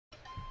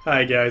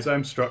Hi guys,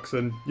 I'm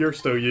Struxon, you're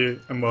still you,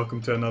 and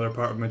welcome to another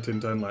part of my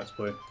Toontown Let's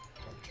Play.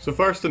 So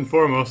first and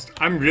foremost,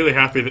 I'm really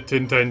happy that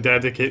Toontown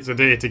dedicates a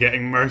day to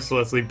getting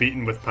mercilessly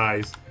beaten with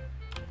pies.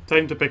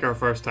 Time to pick our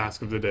first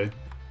task of the day.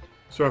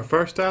 So our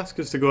first task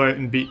is to go out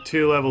and beat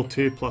 2 level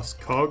 2 plus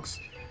cogs.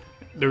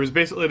 There was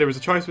a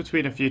choice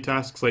between a few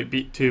tasks like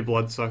beat 2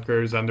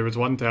 bloodsuckers, and there was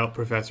one to help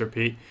Professor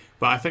Pete,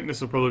 but I think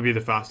this will probably be the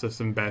fastest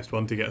and best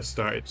one to get us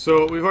started.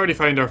 So we've already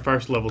found our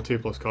first level 2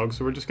 plus cogs,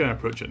 so we're just going to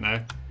approach it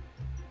now.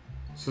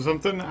 So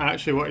something I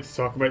actually wanted to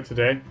talk about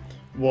today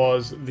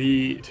was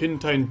the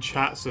Toontown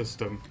chat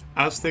system.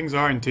 As things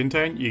are in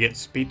Toontown, you get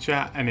speed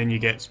chat and then you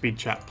get speed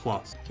chat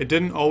plus. It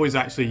didn't always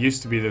actually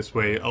used to be this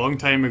way. A long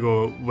time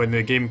ago, when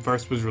the game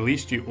first was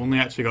released, you only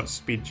actually got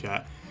speed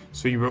chat.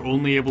 So you were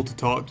only able to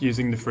talk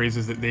using the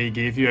phrases that they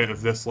gave you out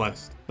of this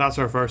list. That's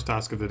our first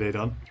task of the day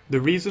done.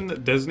 The reason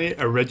that Disney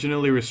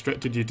originally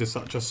restricted you to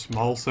such a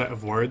small set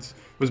of words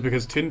was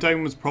because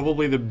Toontown was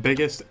probably the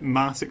biggest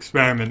mass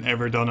experiment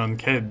ever done on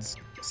kids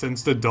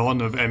since the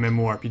dawn of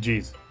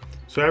MMORPGs.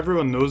 So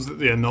everyone knows that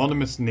the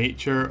anonymous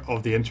nature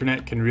of the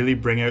internet can really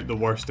bring out the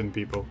worst in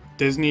people.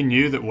 Disney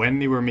knew that when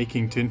they were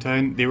making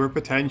Toontown, they were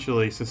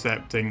potentially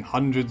suscepting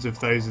hundreds of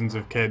thousands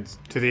of kids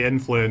to the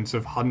influence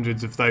of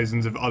hundreds of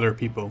thousands of other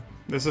people.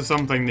 This is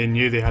something they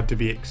knew they had to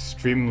be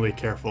extremely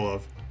careful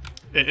of.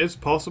 It is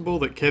possible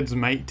that kids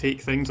might take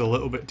things a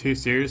little bit too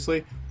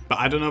seriously, but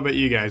I don't know about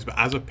you guys, but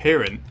as a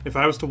parent, if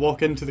I was to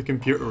walk into the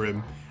computer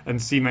room and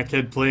see my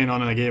kid playing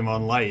on a game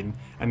online,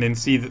 and then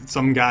see that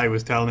some guy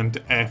was telling him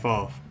to F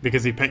off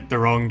because he picked the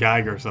wrong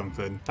gag or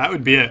something, that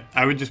would be it.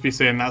 I would just be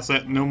saying, that's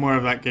it, no more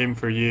of that game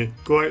for you.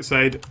 Go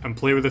outside and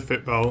play with a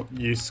football,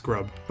 you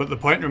scrub. But the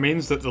point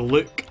remains that the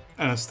look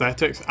and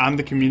aesthetics and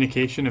the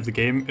communication of the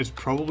game is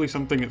probably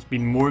something that's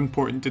been more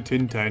important to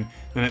Toontown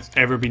than it's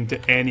ever been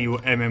to any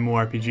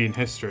MMORPG in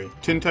history.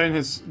 Toontown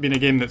has been a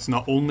game that's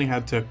not only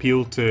had to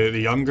appeal to the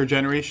younger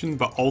generation,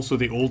 but also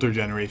the older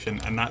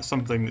generation, and that's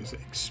something that's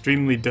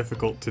extremely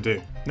difficult to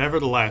do.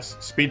 Nevertheless,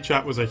 speed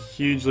chat was a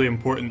hugely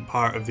important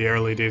part of the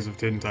early days of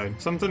Toontown.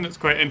 Something that's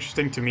quite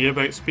interesting to me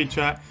about speed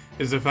chat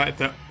is the fact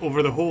that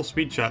over the whole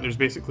speed chat there's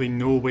basically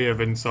no way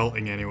of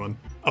insulting anyone,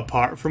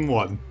 apart from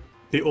one.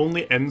 The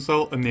only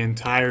insult in the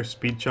entire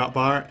speed chat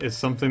bar is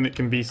something that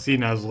can be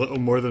seen as little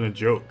more than a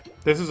joke.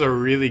 This is a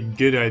really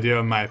good idea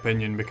in my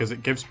opinion because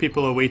it gives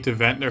people a way to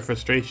vent their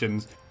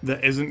frustrations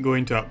that isn't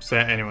going to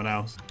upset anyone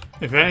else.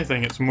 If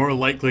anything, it's more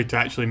likely to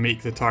actually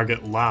make the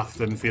target laugh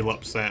than feel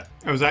upset.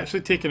 I was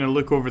actually taking a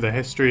look over the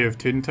history of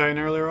Toontown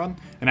earlier on,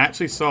 and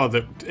actually saw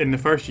that in the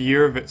first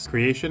year of its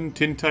creation,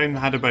 Toontown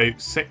had about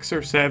 6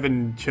 or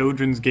 7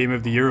 Children's Game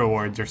of the Year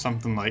awards or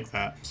something like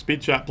that.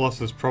 Speed Chat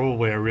Plus is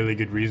probably a really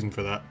good reason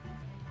for that.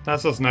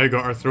 That's us now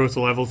got our throw to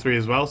level 3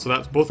 as well, so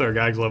that's both our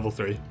gags level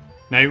 3.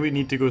 Now we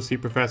need to go see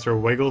Professor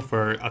Wiggle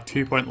for a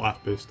 2-point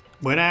laugh boost.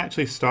 When I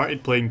actually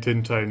started playing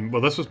Toontown,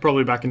 well, this was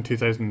probably back in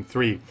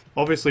 2003.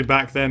 Obviously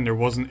back then there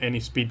wasn't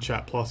any Speed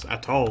Chat Plus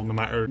at all, no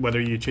matter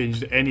whether you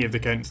changed any of the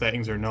count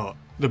settings or not.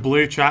 The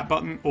blue chat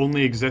button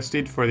only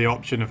existed for the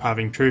option of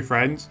having true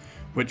friends,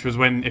 which was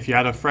when if you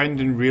had a friend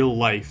in real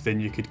life then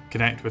you could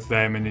connect with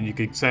them and then you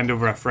could send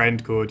over a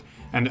friend code,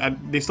 and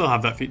they still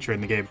have that feature in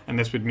the game, and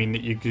this would mean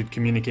that you could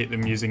communicate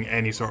them using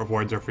any sort of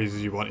words or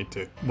phrases you wanted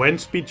to. When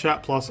Speed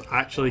Chat Plus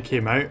actually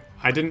came out,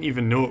 I didn't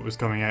even know it was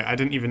coming out. I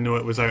didn't even know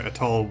it was out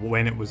at all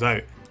when it was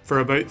out. For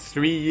about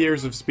 3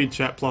 years of Speed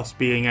Chat Plus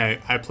being out,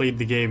 I played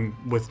the game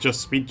with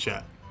just Speed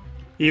Chat.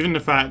 Even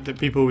the fact that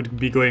people would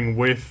be going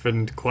whiff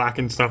and quack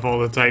and stuff all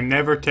the time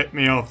never tipped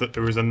me off that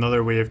there was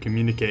another way of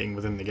communicating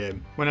within the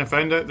game. When I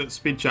found out that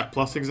Speed Chat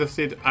Plus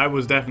existed, I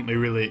was definitely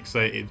really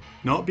excited.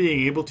 Not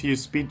being able to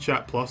use Speed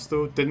Chat Plus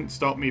though didn't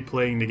stop me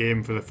playing the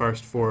game for the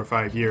first 4 or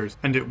 5 years,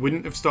 and it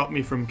wouldn't have stopped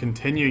me from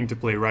continuing to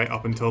play right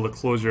up until the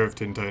closure of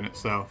Toontown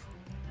itself.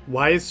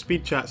 Why is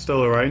speed chat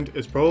still around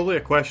is probably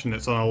a question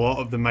that's on a lot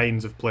of the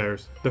minds of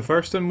players. The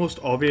first and most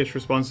obvious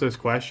response to this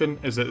question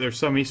is that there's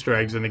some Easter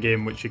eggs in the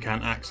game which you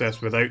can't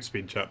access without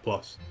Speed Chat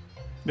Plus.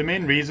 The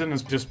main reason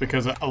is just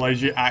because it allows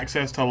you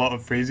access to a lot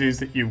of phrases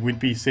that you would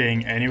be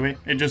saying anyway.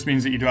 It just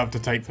means that you don't have to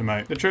type them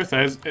out. The truth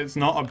is, it's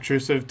not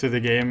obtrusive to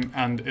the game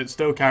and it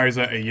still carries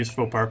out a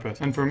useful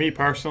purpose. And for me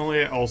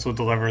personally, it also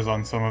delivers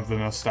on some of the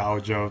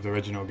nostalgia of the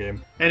original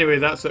game. Anyway,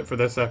 that's it for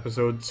this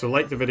episode, so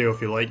like the video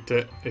if you liked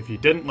it. If you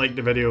didn't like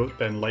the video,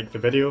 then like the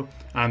video,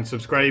 and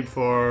subscribe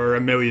for a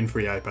million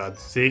free iPads.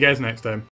 See you guys next time.